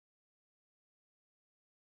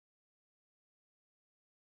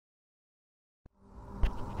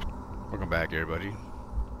back, everybody.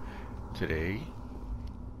 Today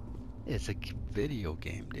it's a video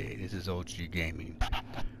game day. This is OG Gaming.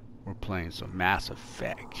 We're playing some Mass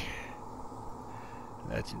Effect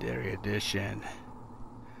Legendary Edition.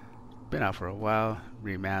 Been out for a while.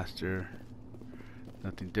 Remaster.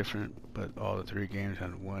 Nothing different, but all the three games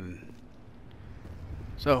on one.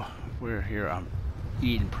 So we're here on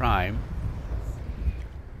Eden Prime.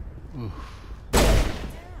 Oof.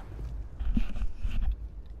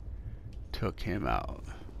 Took him out.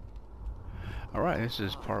 Alright, this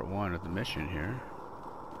is part one of the mission here.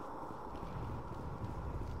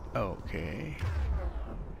 Okay.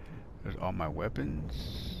 There's all my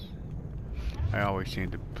weapons. I always seem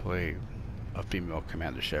to play a female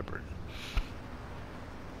Commander Shepard.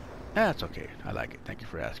 That's okay. I like it. Thank you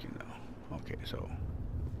for asking though. Okay, so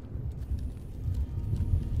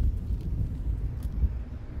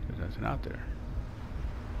there's nothing out there.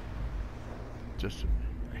 Just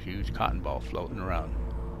a huge cotton ball floating around.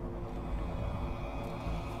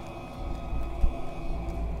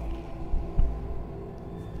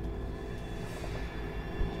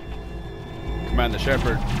 Commander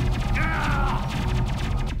Shepard.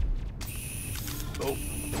 Oh.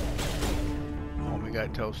 Homie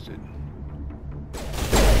got toasted.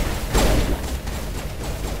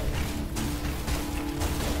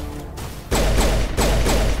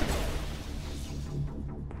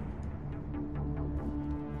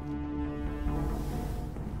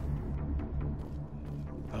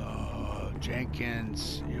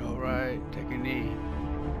 Jenkins, you alright? Take a knee.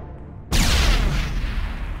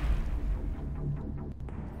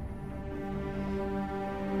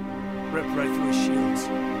 Ripped right through his shields.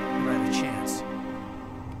 Never had a chance.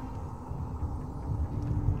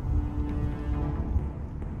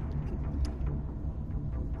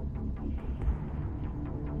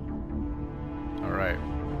 Alright.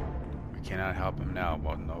 We cannot help him now,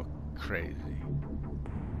 well, no crazy.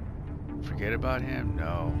 Forget about him?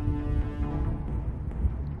 No.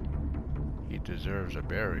 He deserves a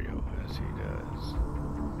burial, as he does.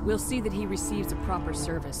 We'll see that he receives a proper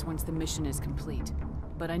service once the mission is complete.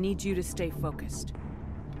 But I need you to stay focused.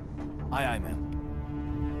 Aye, aye,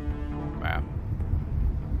 ma'am. Ma'am.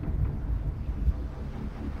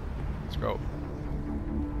 Let's go.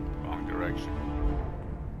 Wrong direction.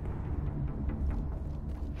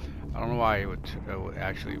 I don't know why it would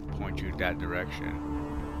actually point you that direction,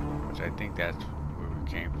 which I think that's where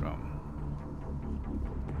we came from.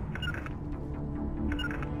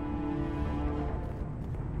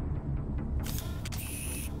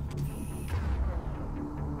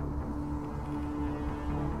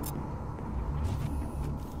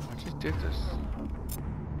 Did this.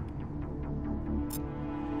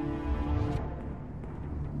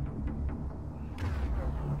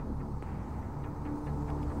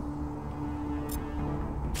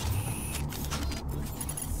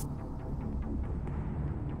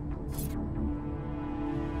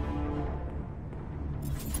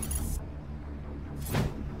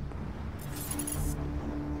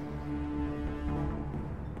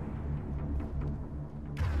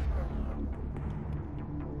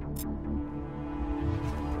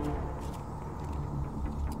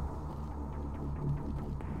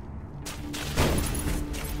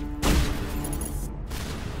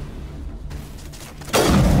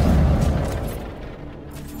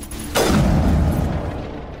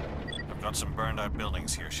 Some burned out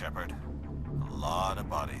buildings here, Shepard. A lot of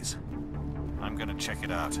bodies. I'm gonna check it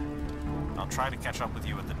out. I'll try to catch up with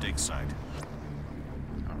you at the dig site.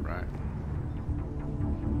 Alright.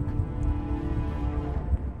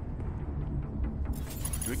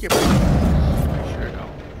 Do we get... Sure don't.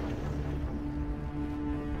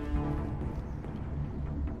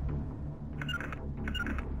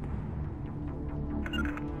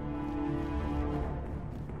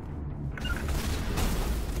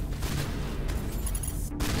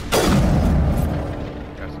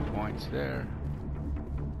 There.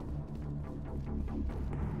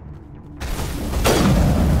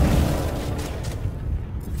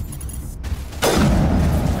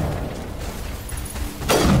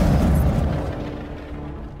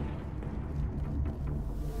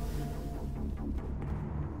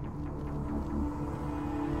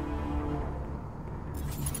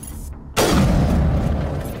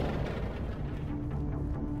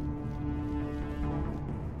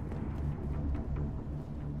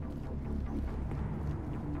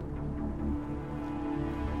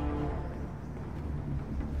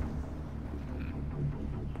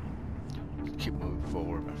 Keep moving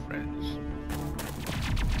forward, my friends.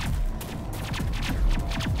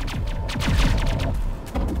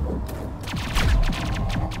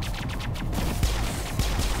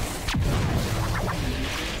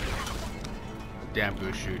 damn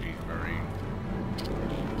good shooting, Marine.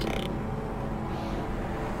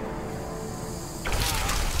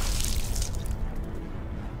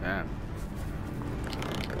 Damn.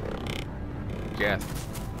 Geth.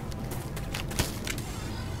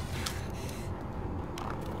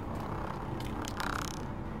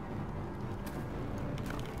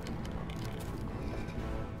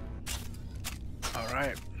 All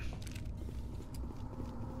right.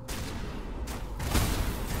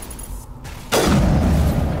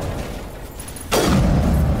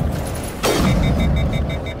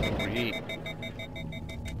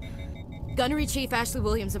 Gunnery Chief Ashley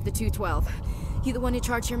Williams of the 212. You the one in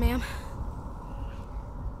charge here, ma'am?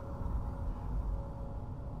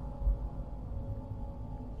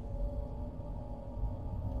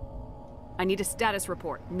 I need a status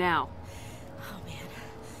report, now. Oh, man.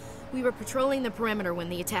 We were patrolling the perimeter when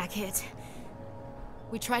the attack hit.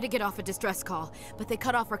 We tried to get off a distress call, but they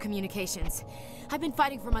cut off our communications. I've been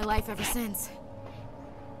fighting for my life ever since.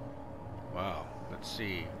 Wow. Let's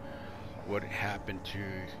see. What happened to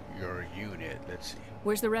your unit? Let's see.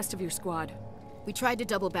 Where's the rest of your squad? We tried to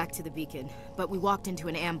double back to the beacon, but we walked into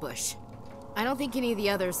an ambush. I don't think any of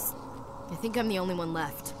the others... I think I'm the only one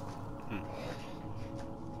left.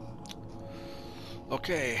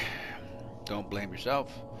 Okay. Don't blame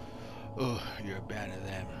yourself. Oh, you abandoned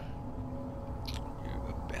them. You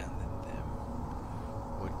abandoned them.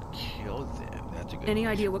 What killed them? That's a good Any question.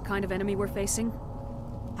 idea what kind of enemy we're facing?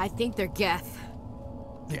 I think they're Geth.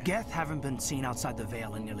 The Geth haven't been seen outside the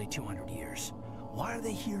Veil in nearly 200 years. Why are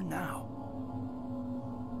they here now?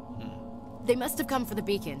 They must have come for the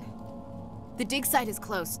beacon. The dig site is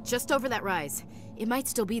close, just over that rise. It might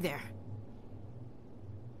still be there.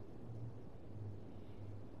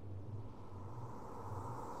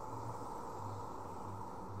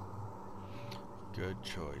 Good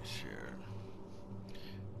choice here.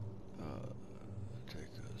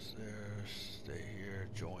 Take us there, stay here,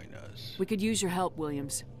 join us. We could use your help,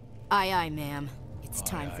 Williams. Aye, aye, ma'am. It's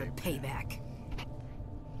time Aye, for aye, payback.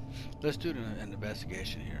 Let's do an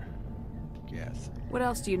investigation here. Geth. What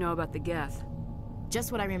else do you know about the Geth?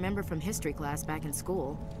 Just what I remember from history class back in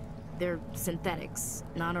school. They're synthetics,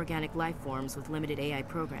 non-organic life forms with limited AI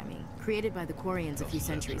programming, created by the Quarians a few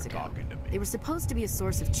centuries ago. Talking to me. They were supposed to be a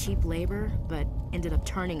source of cheap labor, but ended up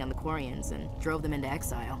turning on the Quarians and drove them into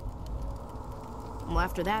exile. Well,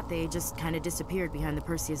 after that, they just kind of disappeared behind the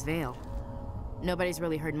Perseus Veil. Nobody's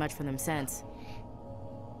really heard much from them since.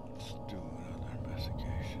 Let's do another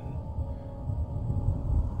investigation.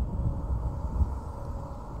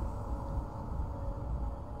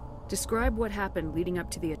 Describe what happened leading up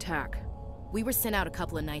to the attack. We were sent out a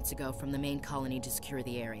couple of nights ago from the main colony to secure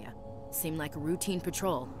the area. Seemed like a routine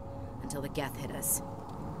patrol, until the Geth hit us.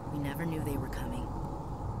 We never knew they were coming.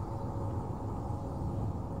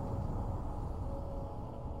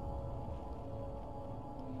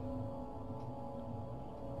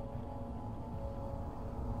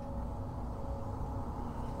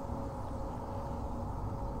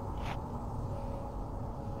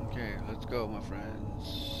 Okay, let's go, my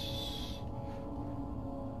friends.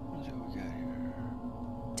 Let's see what we got here.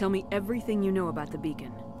 Tell me everything you know about the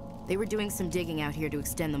beacon. They were doing some digging out here to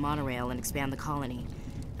extend the monorail and expand the colony.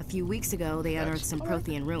 A few weeks ago, they unearthed some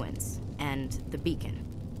Prothean ruins, and the beacon.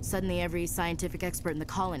 Suddenly, every scientific expert in the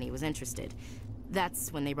colony was interested.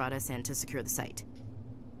 That's when they brought us in to secure the site.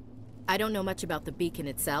 I don't know much about the beacon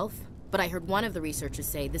itself, but I heard one of the researchers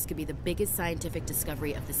say this could be the biggest scientific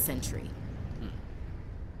discovery of the century.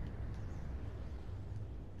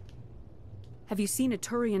 Have you seen a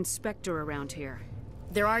Turian Spectre around here?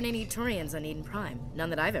 There aren't any Turians on Eden Prime, none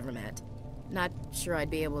that I've ever met. Not sure I'd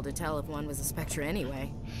be able to tell if one was a Spectre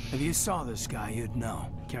anyway. If you saw this guy, you'd know.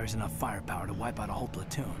 Carries enough firepower to wipe out a whole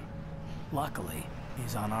platoon. Luckily,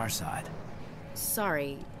 he's on our side.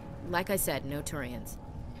 Sorry, like I said, no Turians.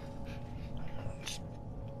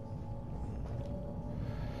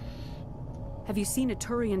 Have you seen a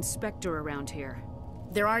Turian Spectre around here?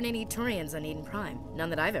 There aren't any Turians on Eden Prime, none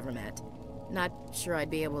that I've ever met. Not sure I'd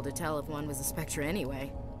be able to tell if one was a Spectre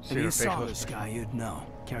anyway. If you saw this guy, you'd know.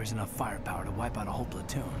 Carries enough firepower to wipe out a whole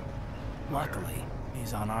platoon. Luckily,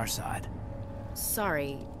 he's on our side.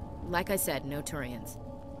 Sorry, like I said, no Turians.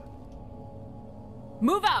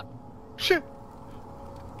 Move out! Shit!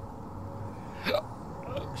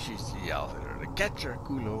 She's the outfitter. Get your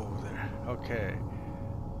culo over there. Okay.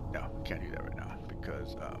 No, can't do that right now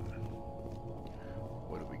because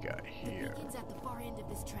what do we got here? The beacon's at the far end of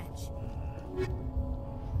this trench.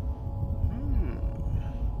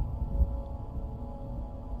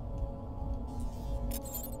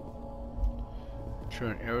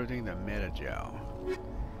 Turn everything to Metajow.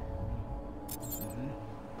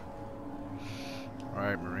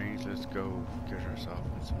 Alright, Marines, let's go get ourselves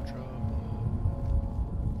in some trouble.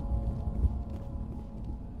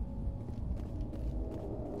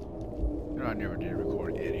 You know, I never did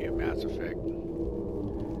record any of Mass Effect.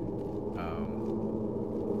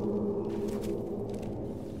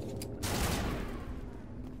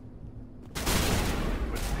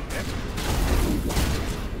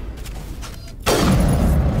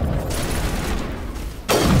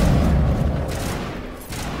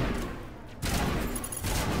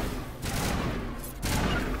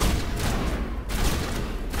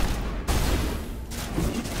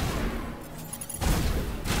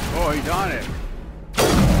 Oh, he's on it.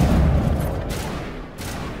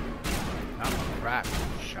 I'm a crack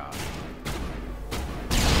shot.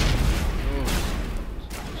 Oh,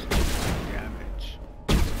 damage.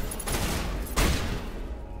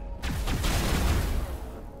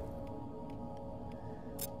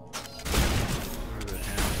 Where the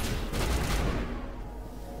hell?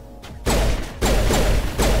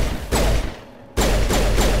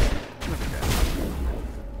 Look at that.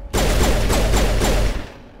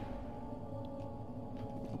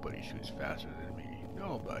 Nobody shoots faster than me.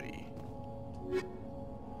 Nobody.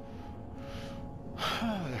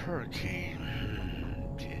 The hurricane.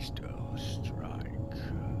 Pistol strike.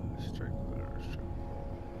 Striker.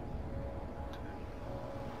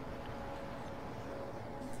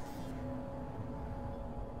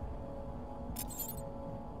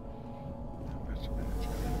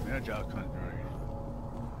 Manager country.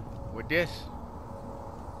 With this?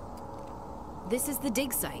 This is the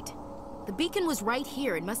dig site. The beacon was right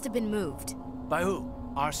here. It must have been moved. By who?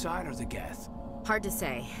 Our side or the Geth? Hard to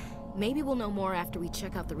say. Maybe we'll know more after we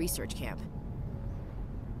check out the research camp.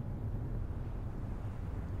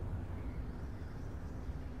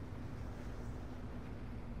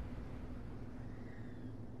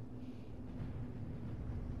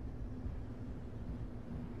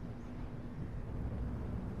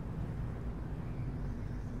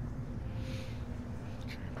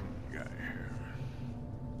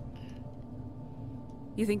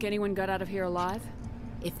 You think anyone got out of here alive?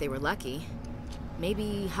 If they were lucky.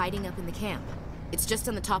 Maybe hiding up in the camp. It's just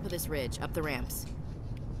on the top of this ridge, up the ramps.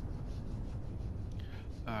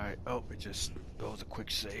 Alright, oh, it just goes a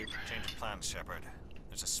quick save. Change of plans, Shepard.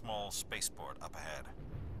 There's a small spaceport up ahead.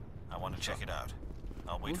 I want to check it out.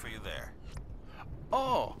 I'll wait for you there.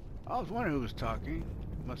 Oh! I was wondering who was talking.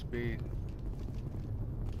 Must be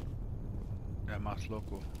that Moss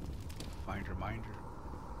Local. Find reminder.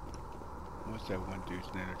 What's that one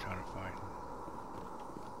dude's name they're trying to find?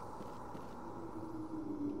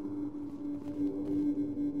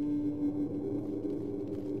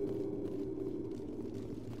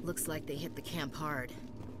 Looks like they hit the camp hard.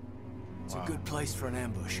 It's a good place for an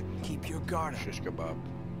ambush. Keep your guard up. Shish kebab.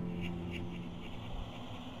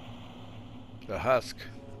 The husk.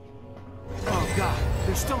 Oh god,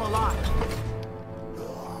 they're still alive.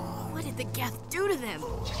 What did the Geth do to them?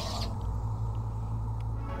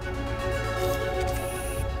 Here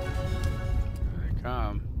they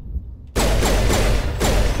come.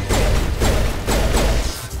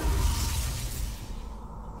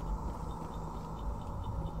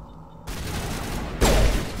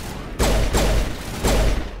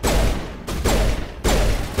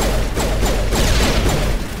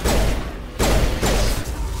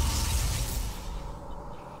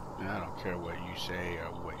 I don't care what you say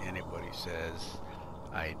or what anybody says.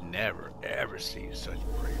 I never ever seen such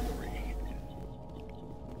bravery.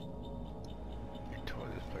 They tore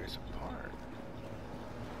this place apart.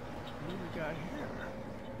 What do we got here?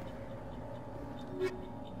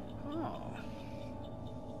 Oh.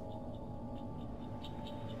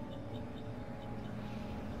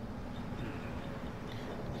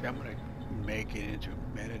 See, I'm gonna make it into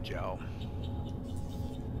Metagel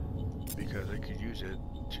because I could use it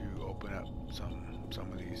to open up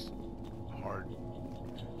some of these hard.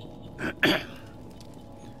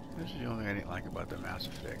 This is the only thing I didn't like about the Mass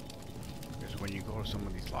Effect. Is when you go to some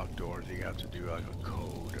of these locked doors, you have to do like a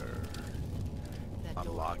code or That door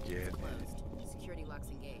unlock is it. closed. Security lock's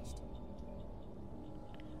engaged.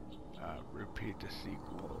 Repeat the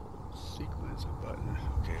sequence of buttons.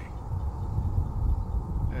 Okay.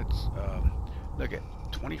 Let's look at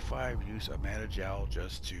 25 use of Metagel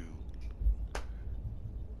just to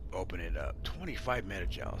open it up. 25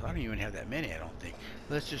 Metagels. I don't even have that many, I don't think.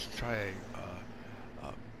 Let's just try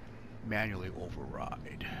manually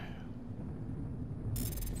override.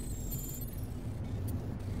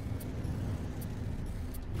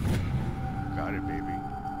 Got it, baby.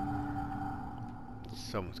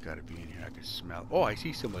 Someone's got to be in here. I can smell. Oh, I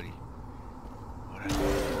see somebody. What?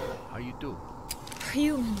 How you do?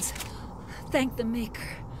 Humans. Thank the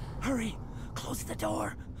Maker. Hurry, Close the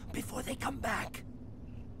door before they come back.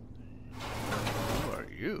 Who are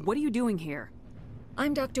you? What are you doing here?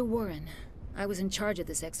 I'm Dr. Warren. I was in charge of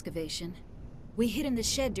this excavation. We hid in the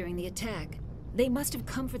shed during the attack. They must have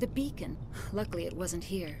come for the beacon. Luckily, it wasn't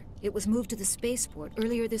here. It was moved to the spaceport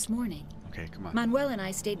earlier this morning. Okay, come on. Manuel and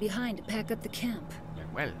I stayed behind to pack up the camp.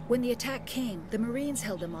 Manuel. When the attack came, the Marines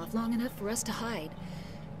held them off long enough for us to hide.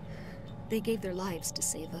 They gave their lives to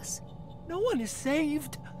save us. No one is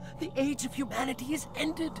saved. The age of humanity is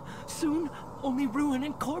ended. Soon, only ruin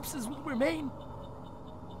and corpses will remain.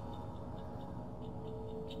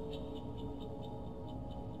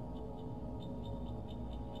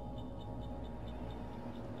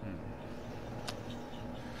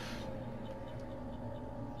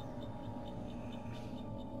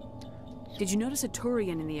 Did you notice a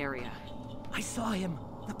Turian in the area? I saw him,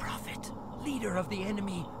 the Prophet, leader of the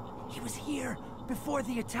enemy. He was here before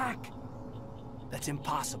the attack. That's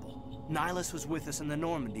impossible. Nihilus was with us in the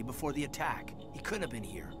Normandy before the attack. He couldn't have been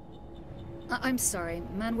here. I'm sorry.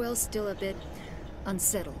 Manuel's still a bit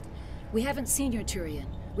unsettled. We haven't seen your Turian.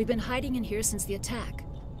 We've been hiding in here since the attack.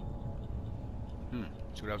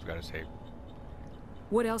 See what else got to say.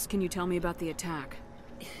 What else can you tell me about the attack?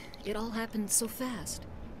 It all happened so fast.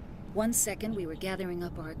 1 second we were gathering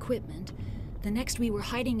up our equipment. The next we were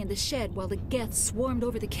hiding in the shed while the Geth swarmed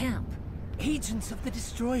over the camp. Agents of the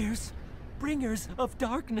destroyers, bringers of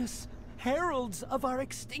darkness, heralds of our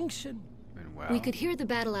extinction. Manuel. We could hear the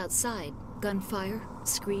battle outside. Gunfire,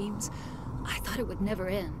 screams. I thought it would never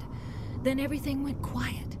end. Then everything went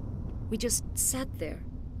quiet. We just sat there,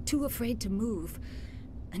 too afraid to move,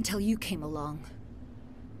 until you came along.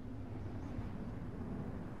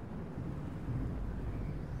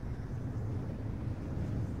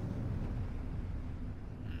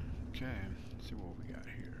 Okay, let's see what we got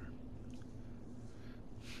here.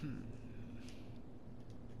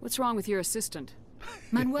 What's wrong with your assistant?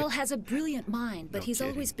 Manuel has a brilliant mind, but No he's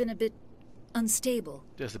kidding. always been a bit unstable.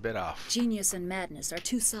 Just a bit off. Genius and madness are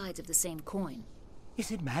two sides of the same coin. Is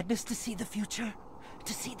it madness to see the future?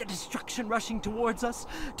 To see the destruction rushing towards us?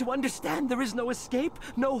 To understand there is no escape?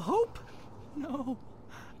 No hope? No.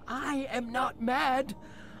 I am not mad.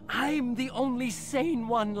 I'm the only sane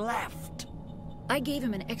one left. I gave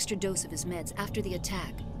him an extra dose of his meds after the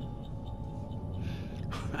attack.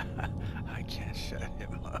 I can't shut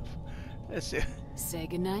him up. That's it. Say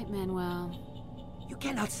goodnight, Manuel. You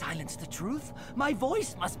cannot silence the truth. My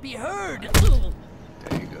voice must be heard.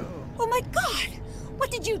 There you go. Oh my God!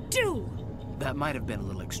 What did you do? That might have been a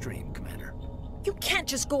little extreme, Commander. You can't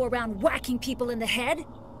just go around whacking people in the head.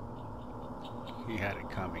 He had it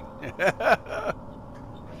coming.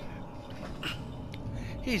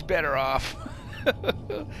 He's better off.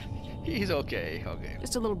 He's okay. Okay.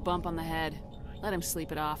 Just a little bump on the head. Let him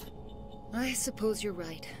sleep it off. I suppose you're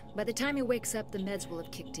right. By the time he wakes up, the meds will have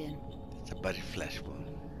kicked in. It's a buddy flesh wound.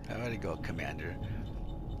 How to go, Commander?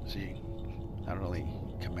 See, not only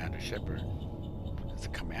Commander Shepard is a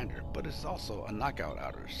commander, but it's also a knockout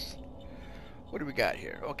artist. What do we got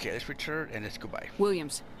here? Okay, let's return and let's goodbye.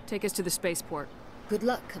 Williams, take us to the spaceport. Good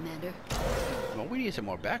luck, Commander. Well, we need some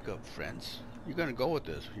more backup, friends. You're gonna go with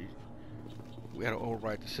this. We gotta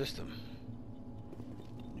override the system.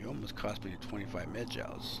 You almost cost me 25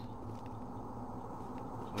 med-joules.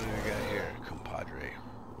 What do we got here, compadre?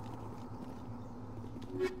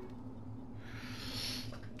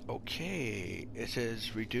 Okay, it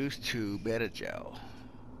says reduced to metajoule.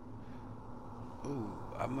 Ooh,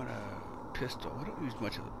 I'm gonna pistol. I don't use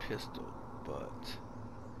much of the pistol, but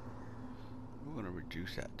we're gonna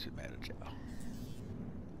reduce that to metajoule.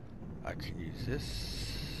 I can use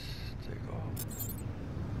this. Take off.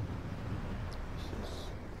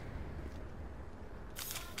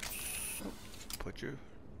 Oh, put you.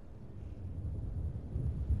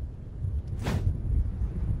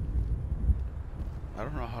 I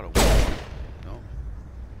don't know how to work. No.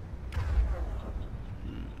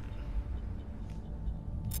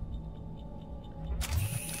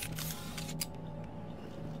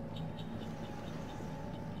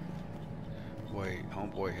 Wait,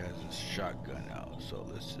 homeboy has his shotgun out, so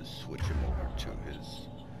let's just switch him over to his.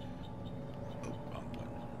 Oh, wrong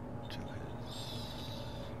one. To his.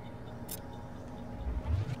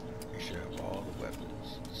 He should have all the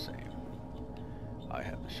weapons the same. I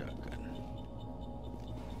have the shotgun.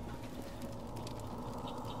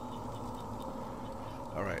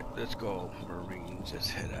 Alright, let's go, Marines. Let's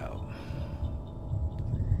head out.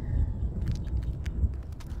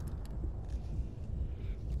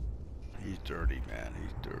 He's dirty, man.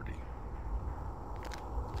 He's dirty.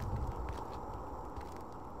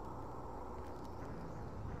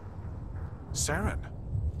 Saren.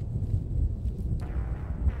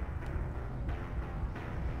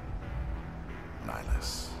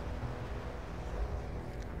 this.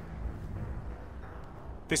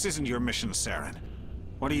 This isn't your mission, Saren.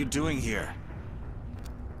 What are you doing here?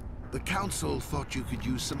 The Council thought you could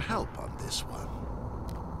use some help on this one.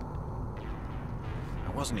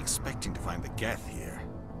 I wasn't expecting to find the Geth here.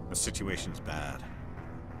 The situation's bad.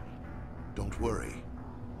 Don't worry.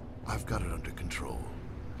 I've got it under control.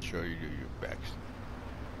 Sure you do, you Bex.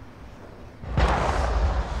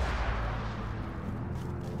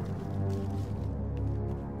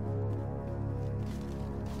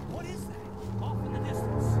 What is that? Off in the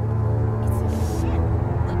distance. It's a ship.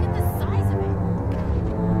 Look at the size of it.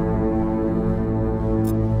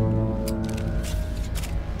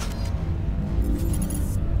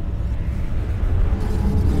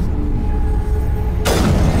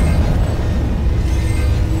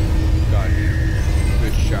 Got you.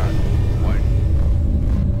 Good shot. One.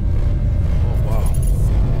 Oh, wow.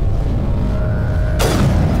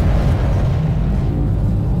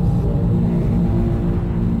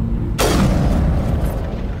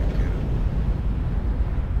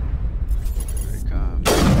 Here it comes.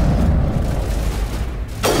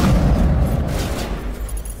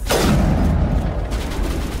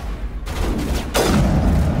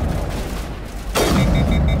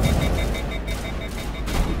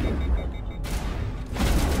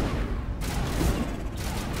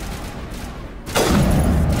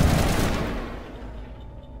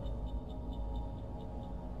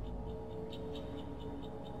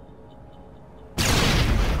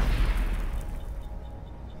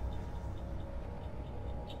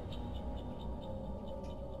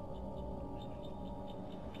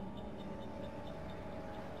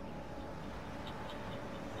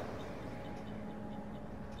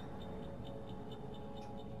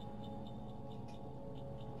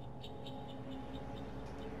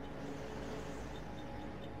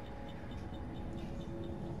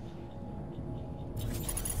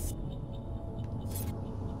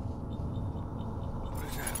 What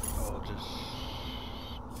is that? Oh, just...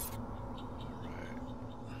 Alright.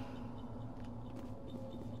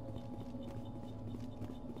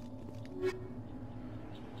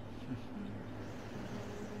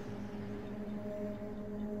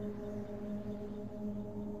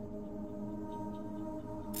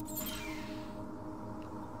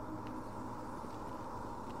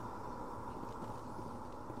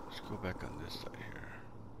 Let's go back on this side here.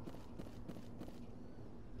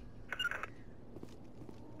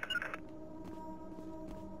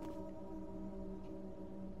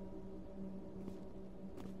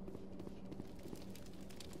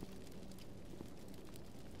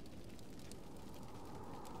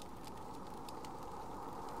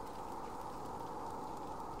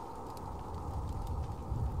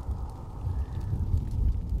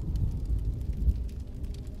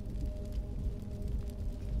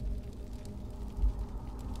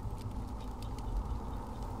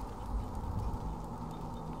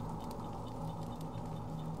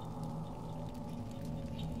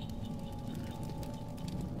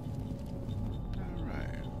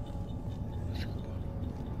 Alright. Let's go.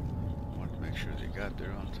 Want to make sure they got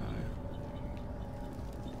there on time.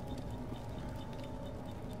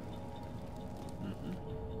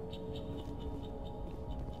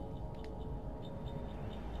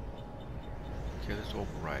 Okay, let's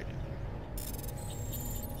override it.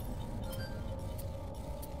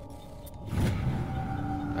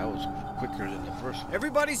 That was quicker than the first one.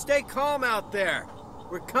 Everybody stay calm out there.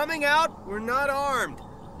 We're coming out. We're not armed.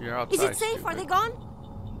 You're outside. Is it safe? Are stupid. they gone?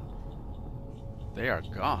 They are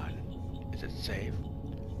gone. Is it safe?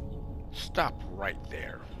 Stop right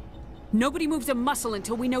there. Nobody moves a muscle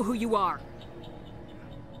until we know who you are.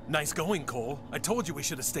 Nice going, Cole. I told you we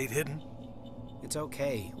should have stayed hidden. It's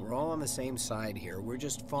okay. We're all on the same side here. We're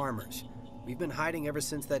just farmers. We've been hiding ever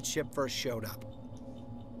since that ship first showed up.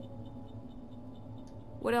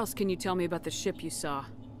 What else can you tell me about the ship you saw?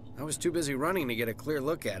 I was too busy running to get a clear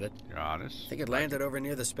look at it. You're honest? I think it landed over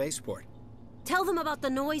near the spaceport. Tell them about the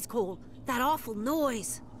noise, Cole. That awful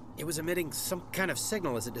noise. It was emitting some kind of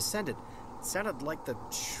signal as it descended. It sounded like the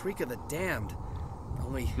shriek of the damned.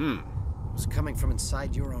 Only it was coming from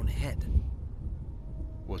inside your own head.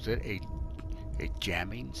 Was it a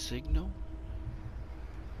jamming signal?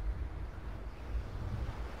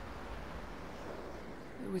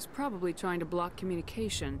 It was probably trying to block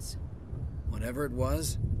communications. Whatever it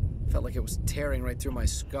was, felt like it was tearing right through my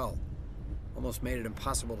skull. Almost made it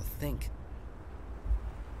impossible to think.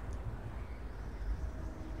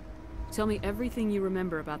 Tell me everything you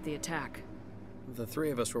remember about the attack. The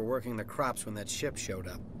three of us were working the crops when that ship showed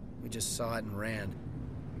up. We just saw it and ran.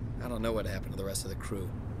 I don't know what happened to the rest of the crew.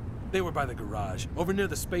 They were by the garage, over near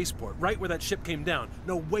the spaceport, right where that ship came down.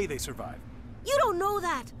 No way they survived. You don't know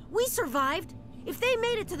that. We survived. If they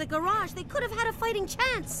made it to the garage, they could have had a fighting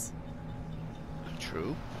chance.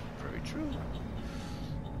 True. Very true.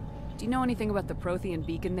 Do you know anything about the Prothean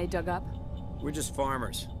beacon they dug up? We're just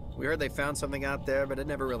farmers. We heard they found something out there, but it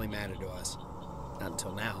never really mattered to us. Not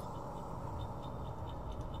until now.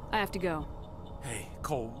 I have to go. Hey,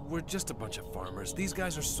 Cole, we're just a bunch of farmers. These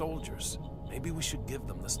guys are soldiers. Maybe we should give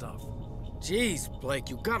them the stuff. Jeez, Blake,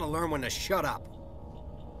 you gotta learn when to shut up.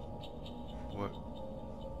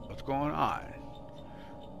 What's going on?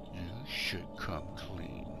 You should come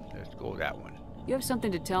clean. Let's go that one. You have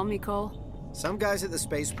something to tell me, Cole? Some guys at the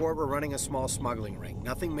spaceport were running a small smuggling ring.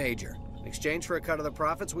 Nothing major. In exchange for a cut of the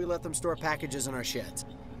profits, we let them store packages in our sheds.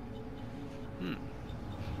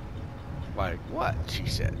 Like what, she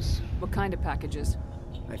says. What kind of packages?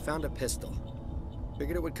 I found a pistol.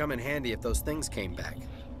 Figured it would come in handy if those things came back.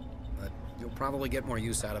 But you'll probably get more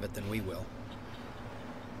use out of it than we will.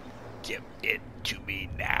 Give it to me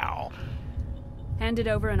now. Hand it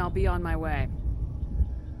over and I'll be on my way.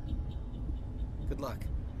 Good luck.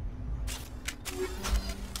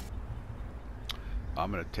 I'm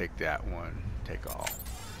gonna take that one. Take all.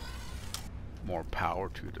 More power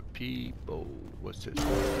to the people. What's this?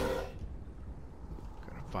 Gotta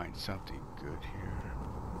find something good here.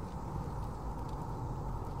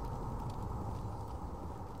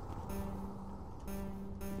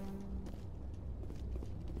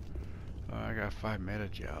 I got 5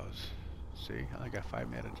 metagels. See, I got 5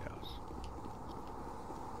 metagels.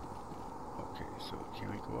 Okay, so can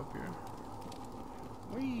we go up here?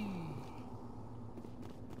 Whee!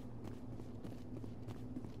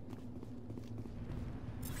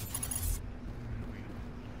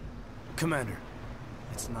 Commander,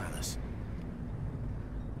 it's Nihlus.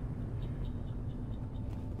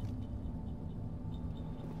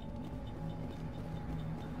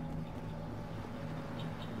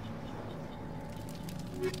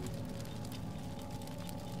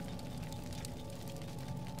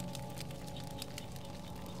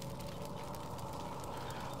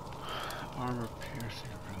 Armor piercing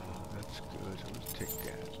round. That's good. So let's take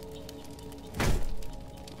that.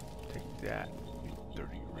 Take that. You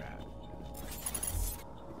dirty rat.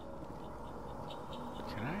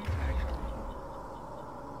 Can I actually?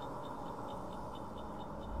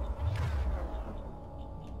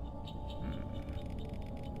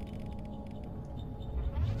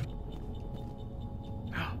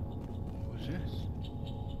 What was this?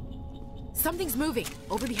 Something's moving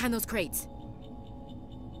over behind those crates.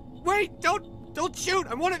 Wait! Don't shoot!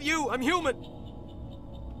 I'm one of you! I'm human! Who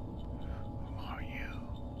are you?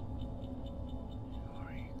 Who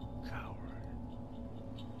are you, coward?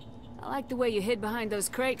 I like the way you hid behind those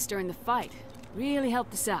crates during the fight. Really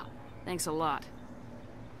helped us out. Thanks a lot.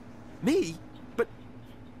 Me? But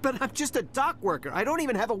I'm just a dock worker. I don't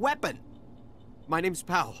even have a weapon. My name's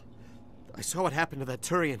Powell. I saw what happened to that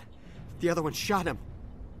Turian. The other one shot him.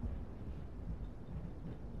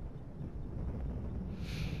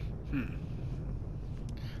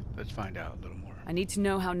 Let's find out a little more. I need to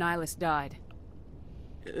know how Nihlus died.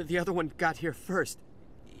 The other one got here first.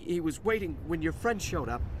 He was waiting when your friend showed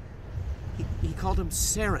up. He called him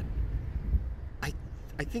Saren. I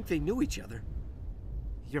think they knew each other.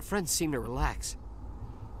 Your friend seemed to relax.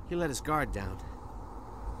 He let his guard down.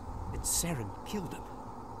 And Saren killed him.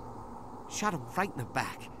 Shot him right in the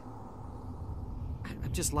back.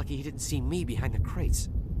 I'm just lucky he didn't see me behind the crates.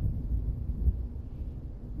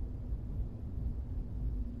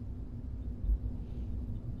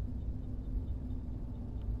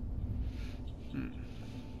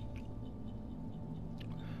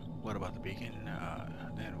 What about the beacon?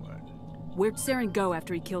 Then what? Where'd Saren go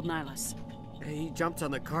after he killed Nihlus? He jumped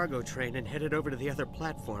on the cargo train and headed over to the other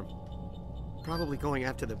platform. Probably going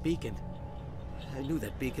after the beacon. I knew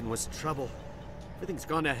that beacon was trouble. Everything's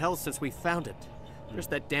gone to hell since we found it.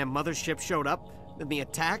 First that damn mothership showed up, then the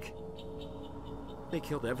attack. They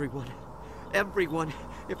killed everyone. Everyone.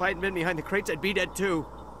 If I hadn't been behind the crates, I'd be dead too.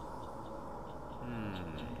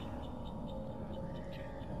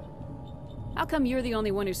 How come you're the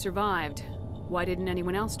only one who survived? Why didn't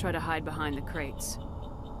anyone else try to hide behind the crates?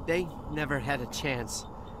 They never had a chance.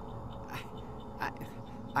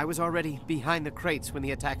 I was already behind the crates when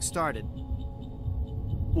the attack started.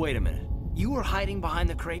 Wait a minute. You were hiding behind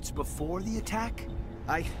the crates before the attack?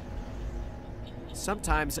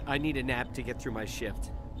 Sometimes I need a nap to get through my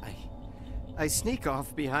shift. I sneak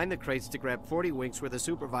off behind the crates to grab 40 winks where the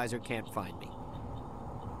supervisor can't find me.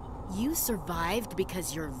 You survived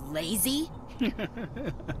because you're lazy? You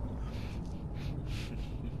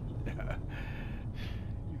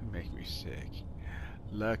make me sick.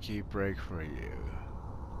 Lucky break for you.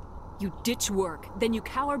 You ditch work, then you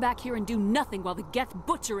cower back here and do nothing while the Geth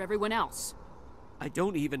butcher everyone else. I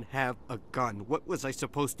don't even have a gun. What was I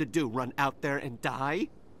supposed to do? Run out there and die?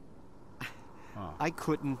 I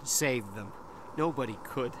couldn't save them. Nobody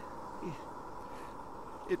could.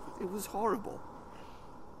 It was horrible.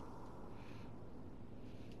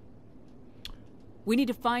 We need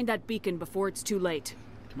to find that beacon before it's too late.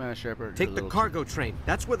 Come on, Shepard. Take the cargo train.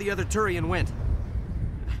 That's where the other Turian went.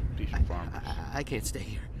 These are farmers. I can't stay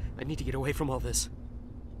here. I need to get away from all this.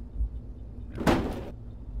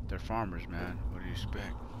 They're farmers, man. What do you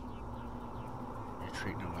expect? You're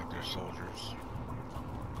treating them like they're soldiers.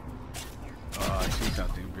 Oh, I see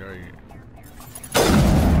something very...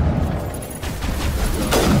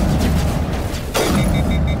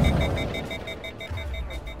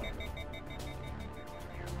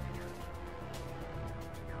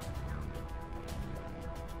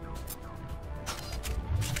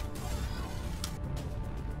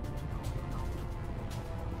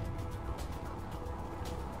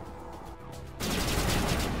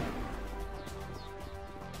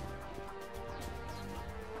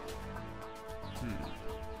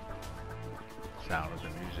 Sound of the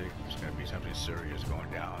music. There's gonna be something serious going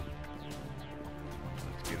down.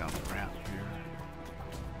 Let's get on the ramp here.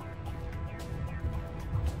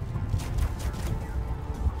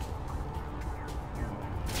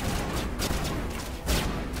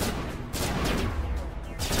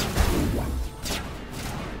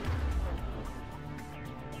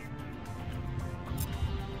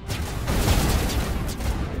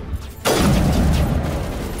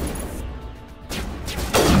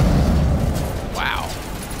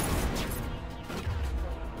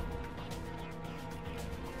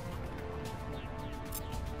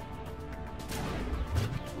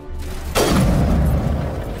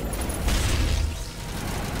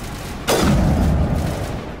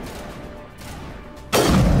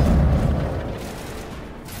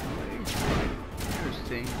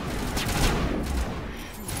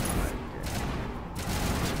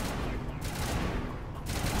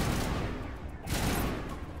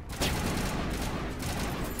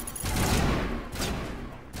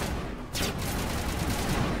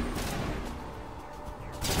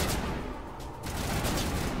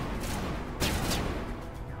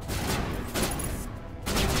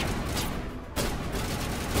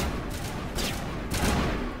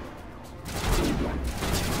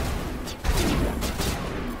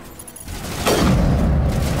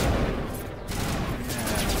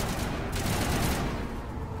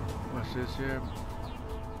 This here. More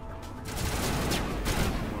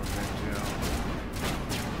Vengel.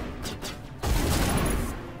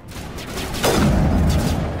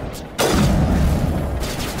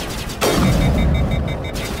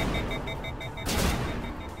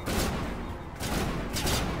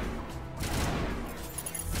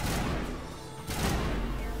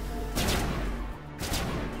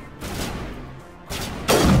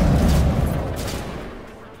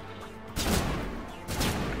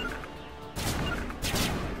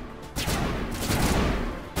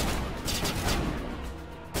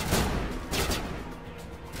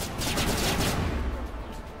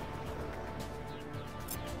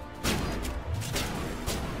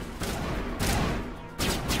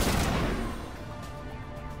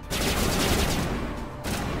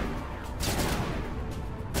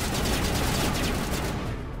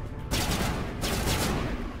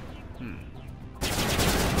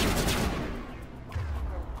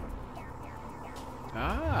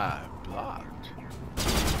 Ah, blocked.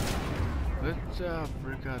 Let's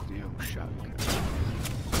break out the old shotgun.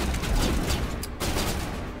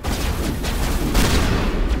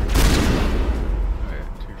 Oh yeah,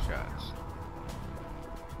 2 shots.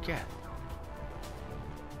 Get.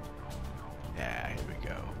 Yeah, here we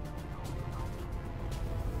go.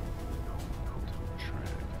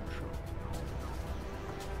 Track control.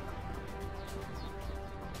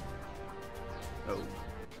 Oh.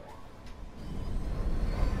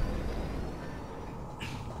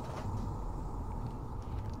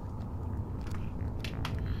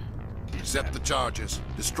 Accept the charges.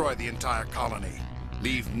 Destroy the entire colony.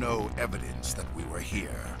 Leave no evidence that we were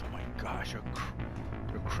here. Oh my gosh,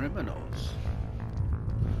 they're criminals.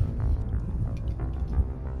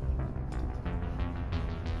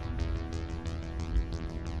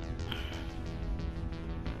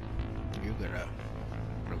 You're gonna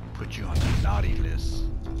put you on the naughty list.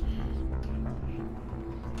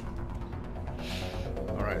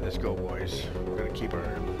 Alright, let's go, boys. We're gonna keep our...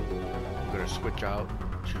 We're gonna switch out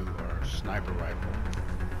to our sniper rifle.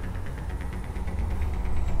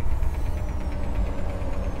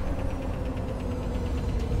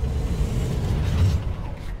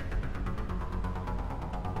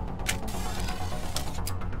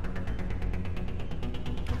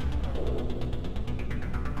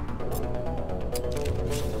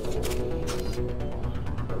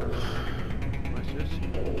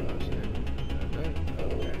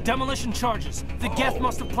 Demolition charges. The Geth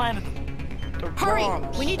must have planted them. Hurry!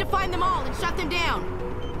 We need to find them all and shut them down.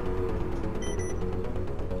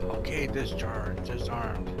 Okay, discharge,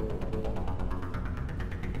 disarmed.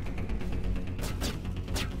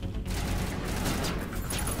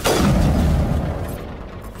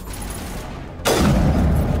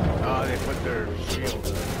 Oh, they put their shield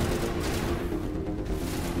up.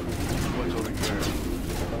 What's over here?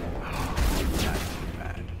 Oh, not too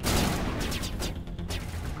bad.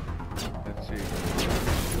 Let's see.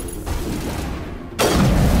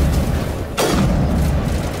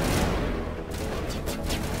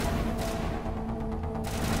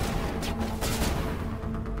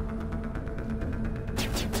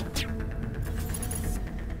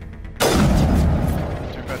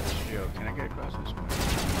 Took out the shield. Can I get across this way?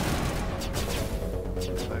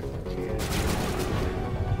 Looks like we can.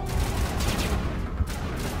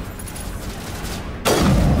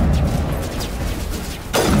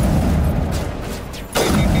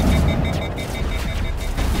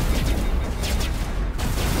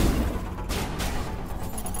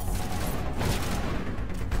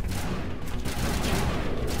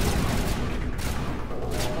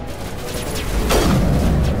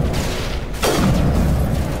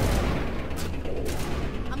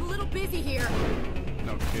 I'm a little busy here.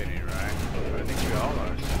 No kidding, right? I think we all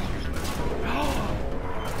are.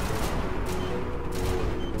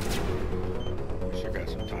 We sure got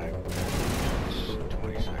some time. It's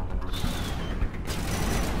 20 seconds.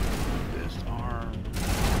 Disarm.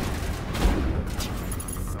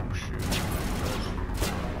 Don't shoot.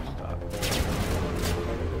 Stop.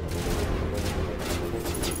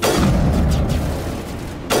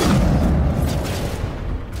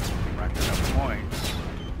 Racking up points.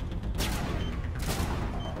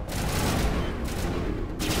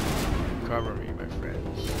 Cover me, my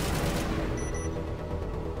friends.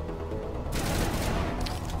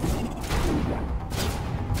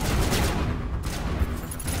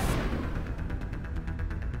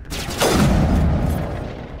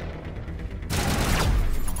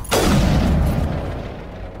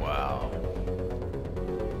 Wow.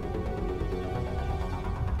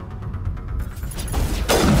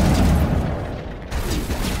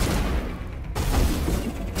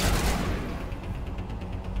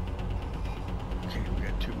 Okay, we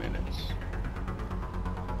got 2 minutes.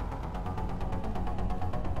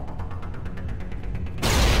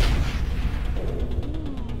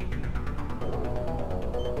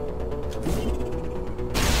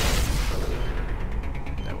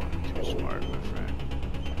 That wasn't too smart, my friend.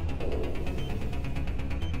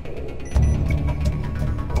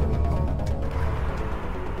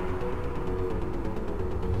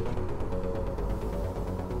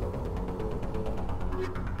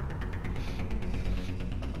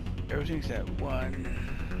 Everything's at 1.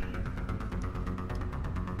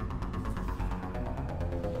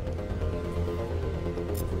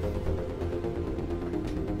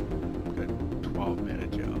 Good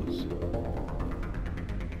 12-minute gels.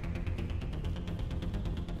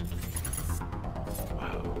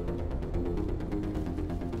 Wow.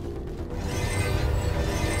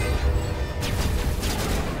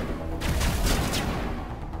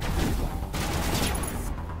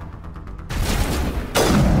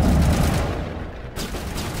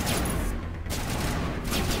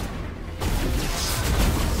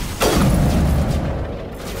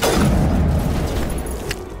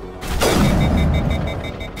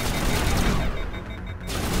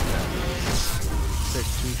 Take 2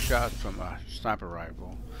 shots from a sniper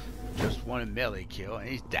rifle. Just one melee kill, and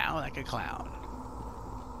he's down like a clown.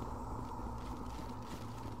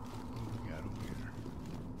 What we got over here?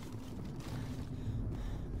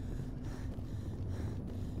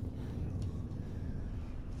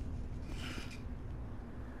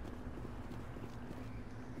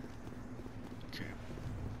 Okay.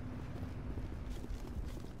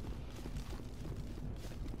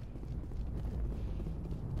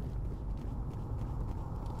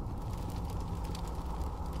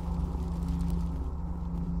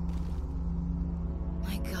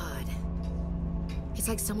 My God. It's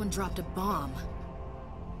like someone dropped a bomb.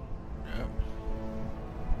 Yep.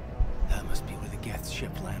 That must be where the Geth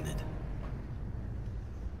ship landed.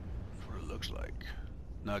 That's what it looks like.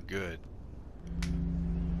 Not good.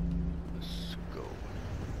 Let's go.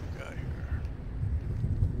 What we got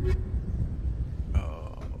here?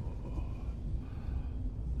 Oh.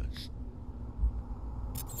 Let's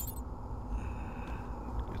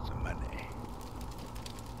get some money.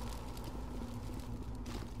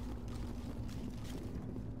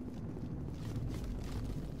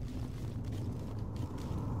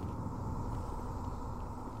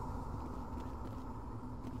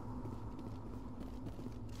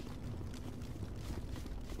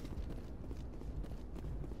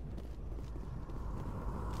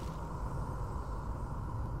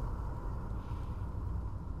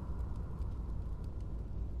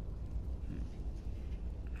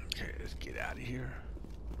 let's get out of here.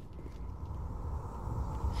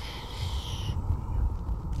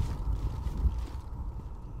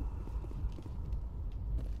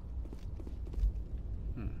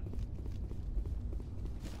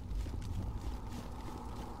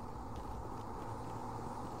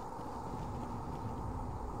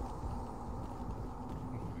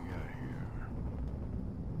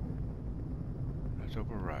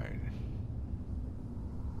 Override.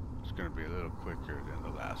 It's going to be a little quicker than the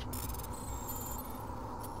last one.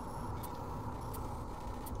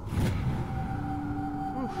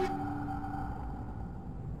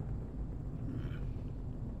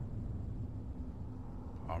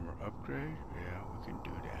 Armor upgrade? Yeah, we can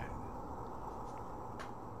do that.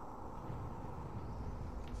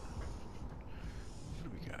 What do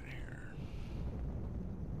we got here?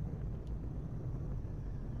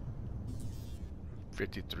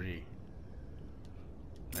 $53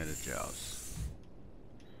 metagels.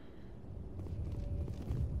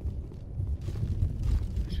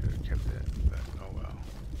 I should have kept that, but oh well.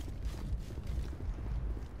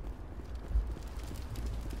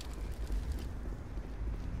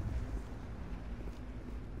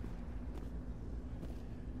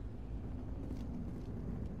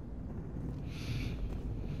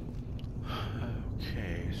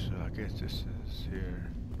 Okay, so I guess this is here.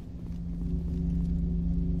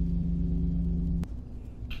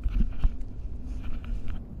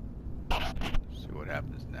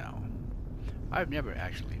 Happens now. I've never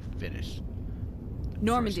actually finished.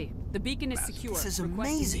 Normandy, the beacon is secure. This is Request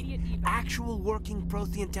amazing. immediate Actual working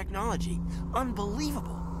Prothean technology.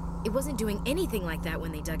 Unbelievable. It wasn't doing anything like that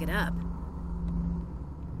when they dug it up.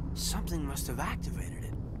 Something must have activated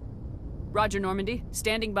it. Roger, Normandy.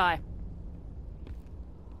 Standing by.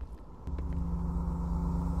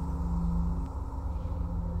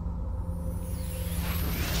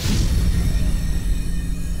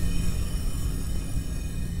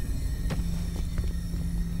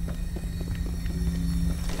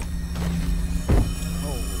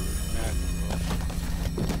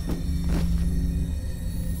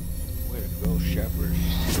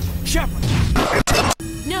 Shepard!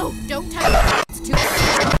 No, don't touch it. It's too late.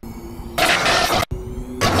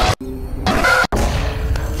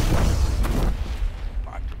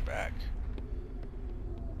 Locked her back.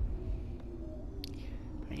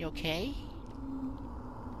 Are you okay?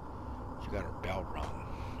 She got her bell rung.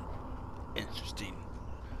 Interesting.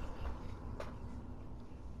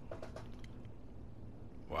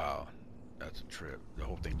 Wow, that's a trip. The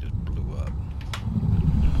whole thing just blew up.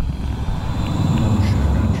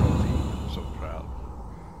 So proud.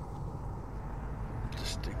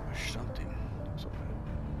 Distinguish something. So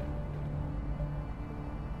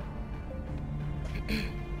bad.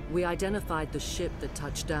 We identified the ship that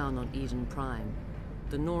touched down on Eden Prime.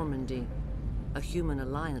 The Normandy. A human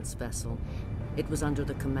alliance vessel. It was under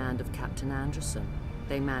the command of Captain Anderson.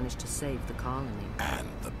 They managed to save the colony. And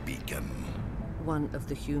the beacon. One of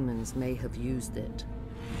the humans may have used it.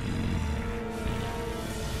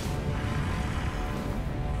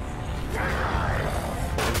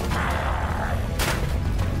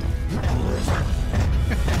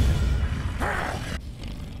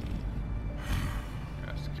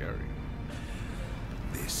 That's scary.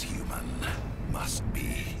 This human must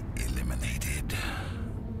be eliminated.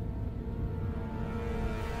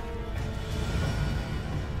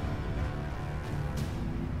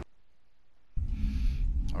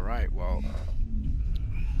 All right, well,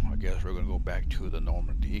 I guess we're gonna go back to the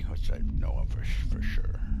Normandy, which I know of for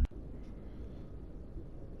sure.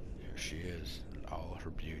 Here she is, in all her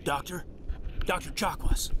beauty. Doctor? Dr.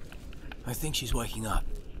 Chakwas. I think she's waking up.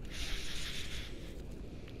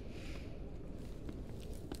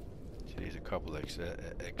 She needs a couple of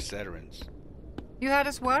Excederans. You had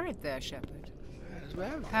us worried there, Shepard.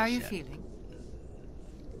 How are you feeling?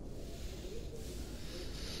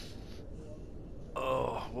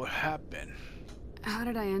 Oh, what happened? How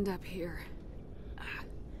did I end up here?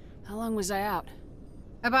 How long was I out?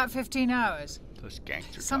 About 15 hours. Those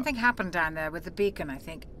gangsters. Something happened down there with the beacon, I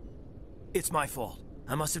think. It's my fault.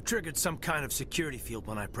 I must have triggered some kind of security field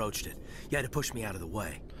when I approached it. You had to push me out of the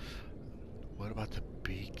way. What about the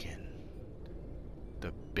beacon?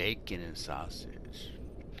 The bacon and sausage.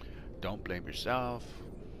 Don't blame yourself.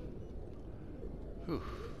 Whew.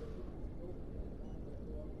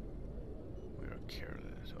 We are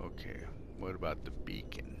careless. Okay. What about the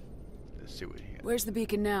beacon? Let's see what he has. Where's the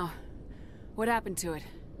beacon now? What happened to it?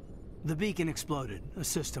 The beacon exploded. A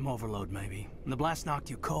system overload, maybe. And the blast knocked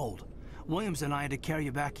you cold. Williams and I had to carry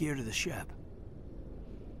you back here to the ship.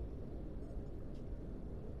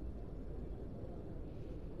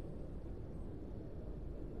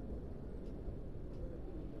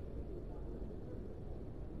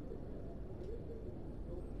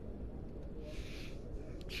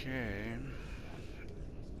 Okay.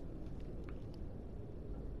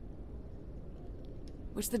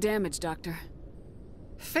 What's the damage, Doctor?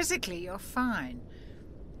 Physically, you're fine.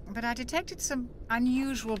 But I detected some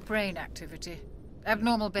unusual brain activity.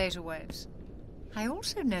 Abnormal beta waves. I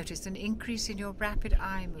also noticed an increase in your rapid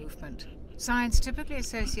eye movement. Signs typically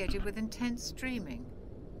associated with intense dreaming.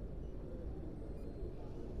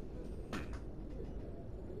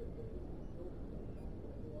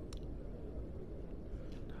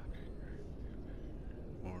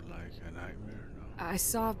 More like a nightmare? No. I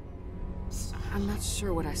saw... I'm not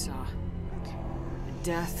sure what I saw.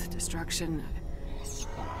 Death, destruction...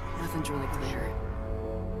 Nothing's really clear.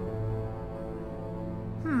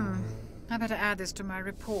 I better add this to my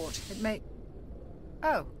report. It may...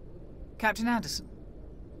 Oh, Captain Anderson.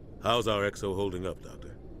 How's our XO holding up,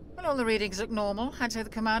 Doctor? Well, all the readings look normal. I'd say the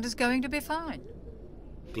commander's going to be fine.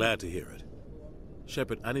 Glad to hear it.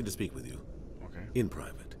 Shepard, I need to speak with you. Okay. In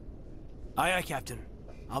private. Aye, aye, Captain.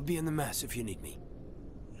 I'll be in the mess if you need me.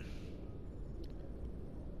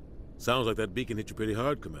 Sounds like that beacon hit you pretty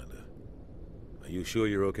hard, Commander. Are you sure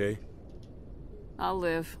you're okay? I'll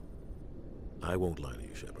live. I won't lie to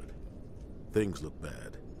you, Shepard. Things look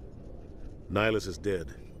bad. Nihilus is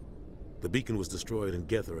dead. The beacon was destroyed and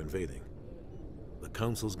Geth are invading. The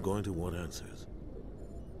Council's going to want answers.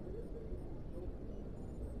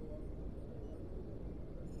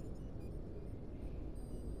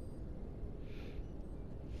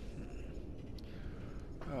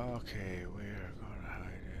 Okay, we're gonna hide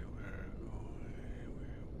it.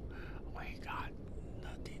 We got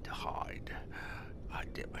nothing to hide. I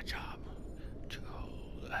did my job. To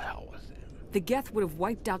the hell with him. The Geth would have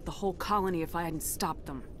wiped out the whole colony if I hadn't stopped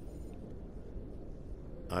them.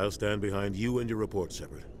 I'll stand behind you and your report,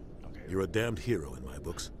 Shepard. Okay. You're a damned hero in my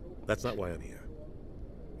books. That's not why I'm here.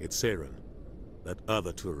 It's Saren, that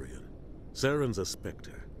other Turian. Saren's a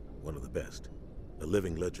Spectre, one of the best, a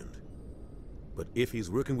living legend. But if he's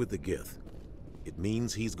working with the Geth, it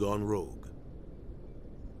means he's gone rogue.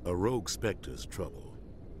 A rogue Spectre's trouble.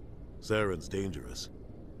 Saren's dangerous,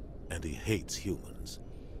 and he hates humans.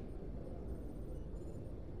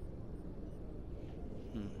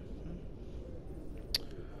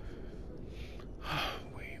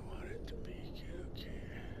 We want it to be okay.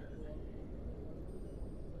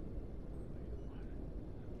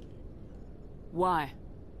 Why?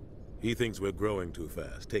 He thinks we're growing too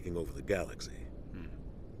fast, taking over the galaxy.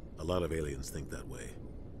 A lot of aliens think that way.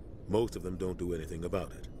 Most of them don't do anything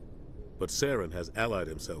about it. But Saren has allied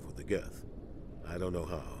himself with the Geth. I don't know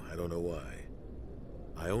how, I don't know why.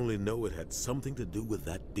 I only know it had something to do with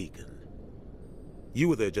that beacon. You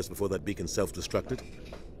were there just before that beacon self-destructed.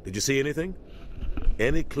 Did you see anything?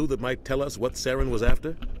 Any clue that might tell us what Saren was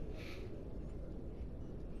after?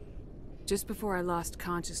 Just before I lost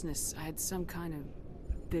consciousness, I had some kind of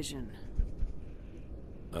vision.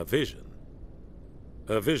 A vision?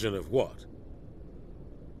 A vision of what?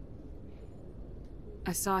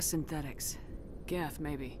 I saw synthetics. Geth,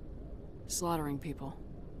 maybe. Slaughtering people.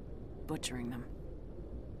 Butchering them.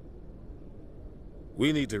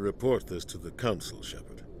 We need to report this to the Council,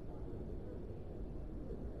 Shepard.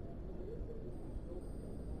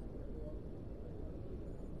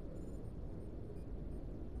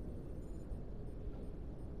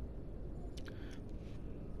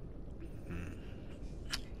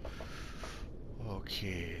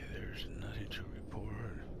 Okay, there's nothing to report.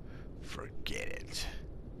 Forget it.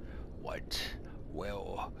 What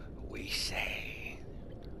will we say?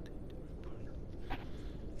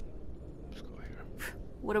 Let's go here.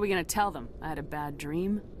 What are we gonna tell them? I had a bad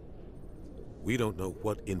dream? We don't know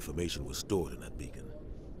what information was stored in that beacon.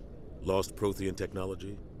 Lost Prothean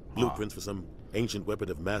technology? Blueprints for some ancient weapon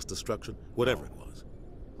of mass destruction? Whatever it was.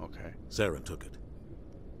 Okay. Saren took it.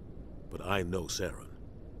 But I know Saren.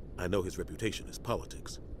 I know his reputation is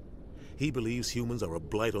politics. He believes humans are a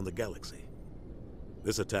blight on the galaxy.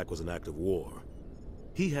 This attack was an act of war.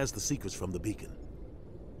 He has the secrets from the beacon.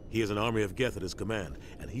 He has an army of Geth at his command,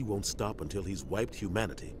 and he won't stop until he's wiped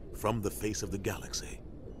humanity from the face of the galaxy.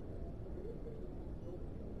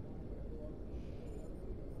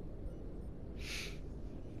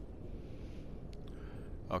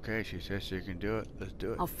 Okay, she says she can do it. Let's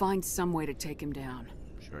do it. I'll find some way to take him down.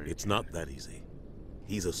 Sure It's not that easy.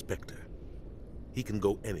 He's a Spectre. He can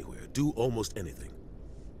go anywhere, do almost anything.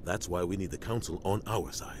 That's why we need the Council on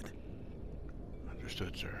our side.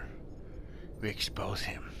 Understood, sir. We expose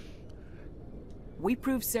him. We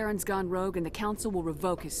prove Saren's gone rogue and the Council will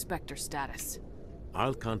revoke his Spectre status.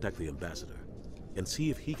 I'll contact the Ambassador and see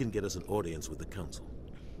if he can get us an audience with the Council.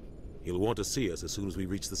 He'll want to see us as soon as we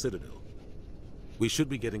reach the Citadel. We should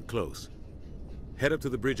be getting close. Head up to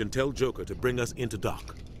the bridge and tell Joker to bring us into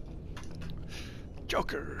dock.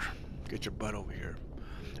 Joker, get your butt over here.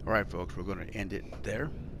 Alright folks, we're going to end it there.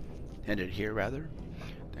 End it here rather.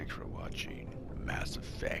 Thanks for watching Mass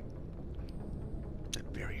Effect. The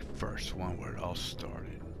very first one where it all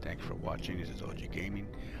started. Thanks for watching. This is OG Gaming.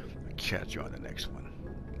 I'll catch you on the next one.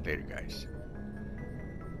 Later guys.